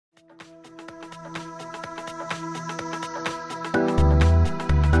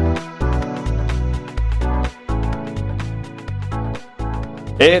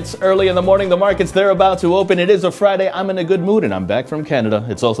It's early in the morning. The markets, they're about to open. It is a Friday. I'm in a good mood and I'm back from Canada.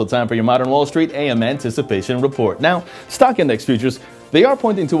 It's also time for your Modern Wall Street AM Anticipation Report. Now, stock index futures, they are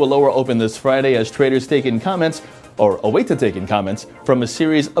pointing to a lower open this Friday as traders take in comments or await to take in comments from a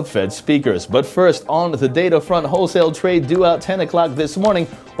series of Fed speakers. But first, on the data front, wholesale trade due out 10 o'clock this morning,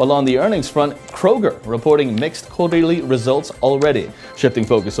 while on the earnings front, Kroger reporting mixed quarterly results already. Shifting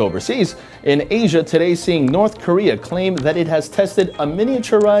focus overseas, in Asia today seeing North Korea claim that it has tested a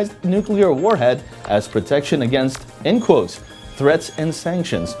miniaturized nuclear warhead as protection against, in quotes, threats and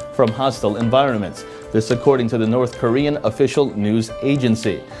sanctions from hostile environments. This according to the North Korean official news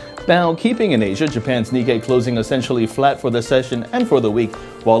agency. Now, keeping in Asia, Japan's Nikkei closing essentially flat for the session and for the week,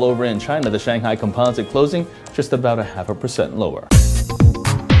 while over in China, the Shanghai Composite closing just about 0.5% lower.